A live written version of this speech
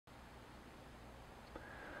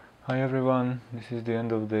Hi everyone, this is the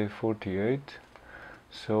end of day 48.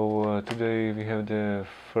 So today we have the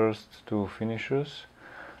first two finishers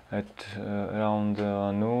at around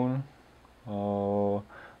noon.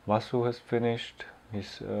 Vasu has finished.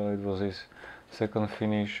 It was his second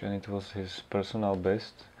finish and it was his personal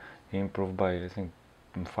best. He improved by I think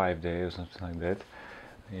 5 days or something like that.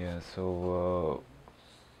 Yeah, so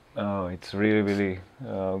it's really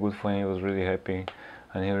good for him. He was really happy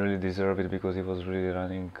and he really deserved it because he was really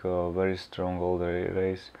running very strong all the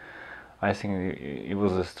race. I think he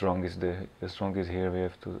was the strongest here. We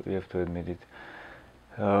have to admit it.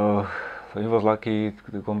 He was lucky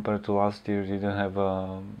compared to last year. He didn't have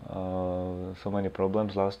so many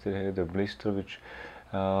problems. Last year he had a blister which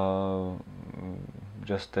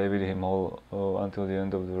just stayed with him all until the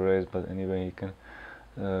end of the race. But anyway,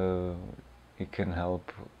 he can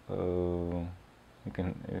help.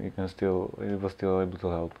 He was still able to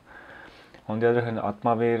help. On the other hand,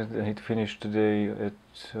 Atmavir, he finished today at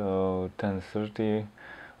 10:30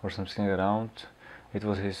 or something around. It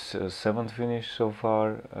was his seventh finish so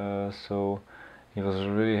far, so he was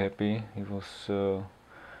really happy.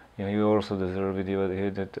 Yeah, he also deserved it. He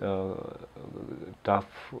had that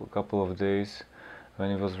tough couple of days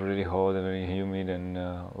when it was really hot and very humid and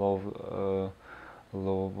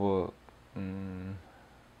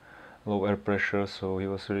low air pressure, so he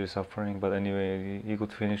was really suffering. But anyway, he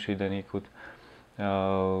could finish it and he could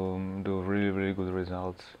do really good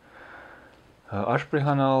results.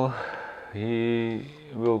 Ashprihanal, he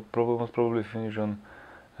will most probably finish on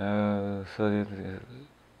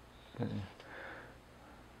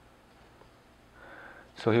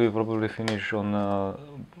so he will probably finish on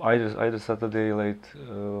either Saturday late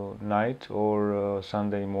night or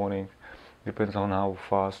Sunday morning. Depends on how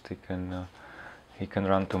fast he can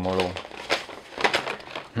run tomorrow.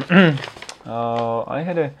 I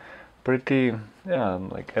had a pretty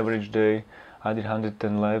like average day. I did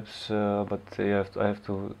 110 laps, but I have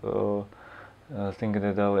to think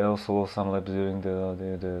that I also lost some laps during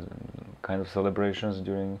the kind of celebrations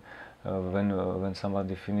during when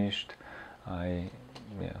somebody finished.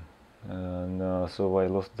 So I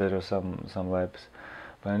lost there some laps.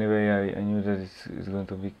 But anyway, I knew that it's going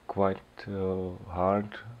to be quite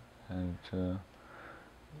hard, and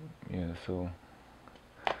yeah, so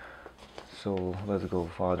let's go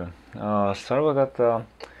further. Sarvagata,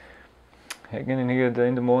 again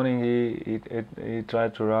in the morning he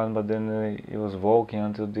tried to run, but then he was walking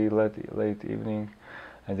until the late evening,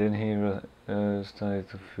 and then he started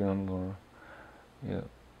to feel more, yeah,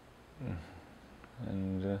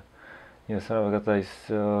 and yeah, Sarvagata is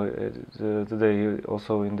today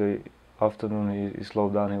also in the afternoon he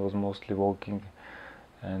slowed down. He was mostly walking,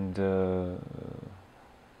 and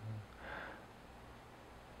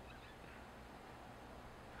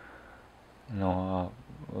no,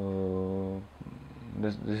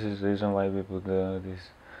 this is the reason why we put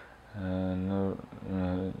this no,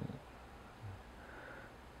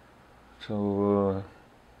 so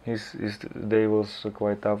his day was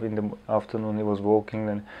quite tough. In the afternoon he was walking,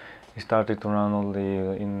 and he started to run only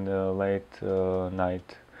in the late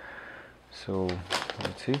night. So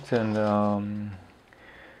that's it. And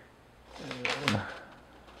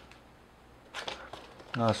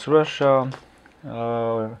Surasha,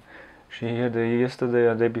 she had yesterday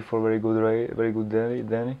a day before very good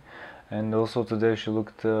day, and also today she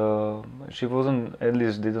looked. She wasn't, at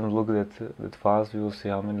least didn't look that fast. We will see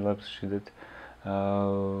how many laps she did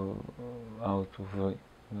out of.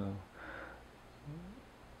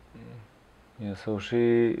 Yeah, so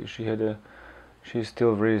she's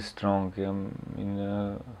still very strong. When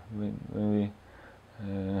we.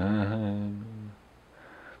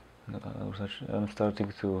 I'm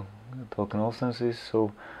starting to talk nonsense.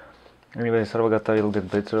 So anyway, Sarvagata will get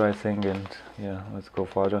better, I think, and yeah, let's go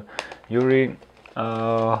further. Yuri,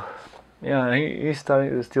 yeah, he's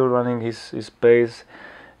still running his pace.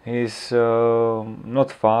 He's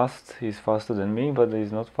not fast. He's faster than me, but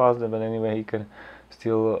he's not faster. But anyway, he can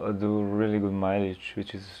still do really good mileage,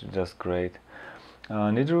 which is just great.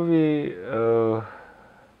 Nidruvi,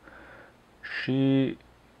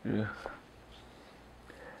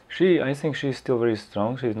 I think she's still very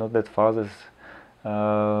strong. She's not that fast as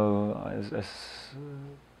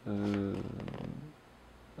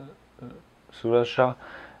Surasha,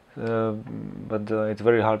 but it's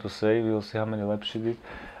very hard to say. We will see how many laps she did.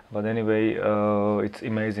 But anyway, it's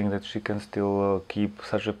amazing that she can still keep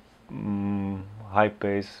such a high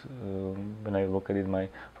pace when I look at it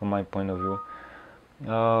from my point of view.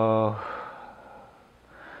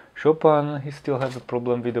 Chopin, he still has a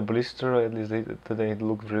problem with the blister. At least today it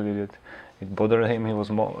looked really that it bothered him. He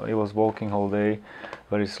was walking all day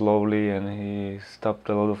very slowly, and he stopped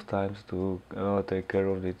a lot of times to take care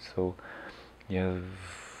of it. So yeah,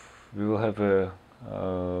 we will have a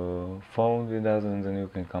phone with us, and then you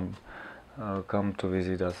can come to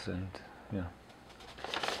visit us, and yeah.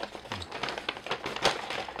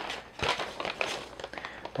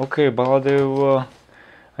 Okay, Baladev,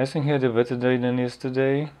 I think he had a better day than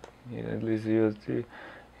yesterday. Yeah, at least he used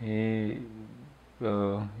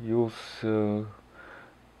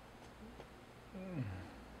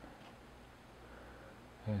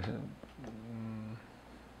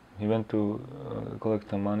he went to collect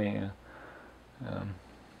the money.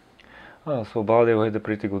 So Baladev had a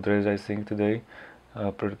pretty good race, I think, today.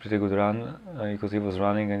 Pretty good run, because he was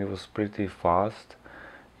running and he was pretty fast.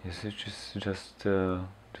 Yes, it's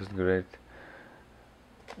just great.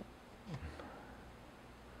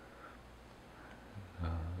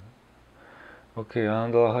 Okay,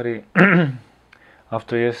 Anandala Hari.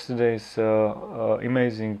 After yesterday's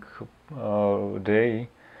amazing day,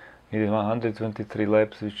 he did 123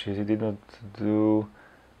 laps, which he did not do.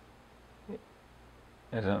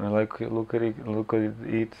 Like look at it.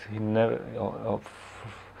 He never,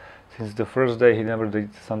 since the first day, he never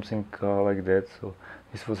did something like that. So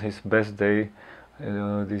this was his best day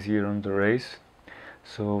this year on the race.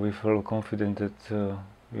 So we felt confident that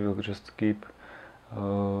we will just keep.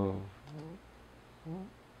 So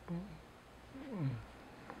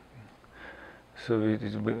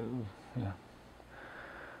yeah.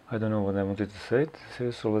 I don't know what I wanted to say,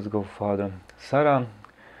 so let's go further. Sarah,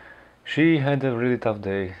 she had a really tough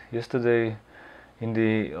day. Yesterday, in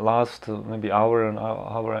the last maybe hour and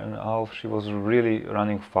a half, she was really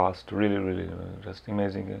running fast, really just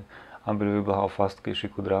amazing, unbelievable how fast she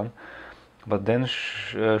could run. But then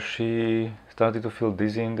she started to feel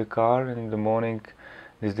dizzy in the car, and in the morning,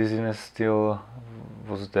 this dizziness still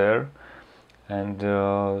was there, and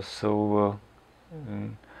so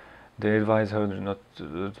they advise her not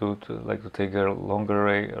to take her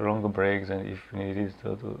longer breaks, and if needed,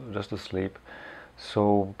 just to sleep.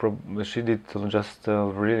 So she did just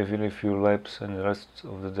really few laps, and the rest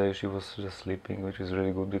of the day she was just sleeping, which is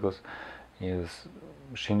really good, because yes,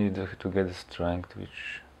 she needed to get the strength,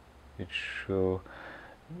 which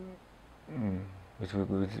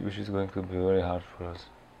is going to be very hard for us.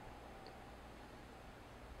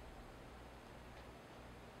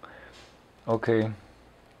 Okay,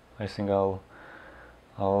 I think I'll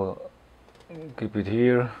keep it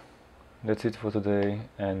here. That's it for today,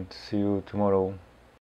 and see you tomorrow.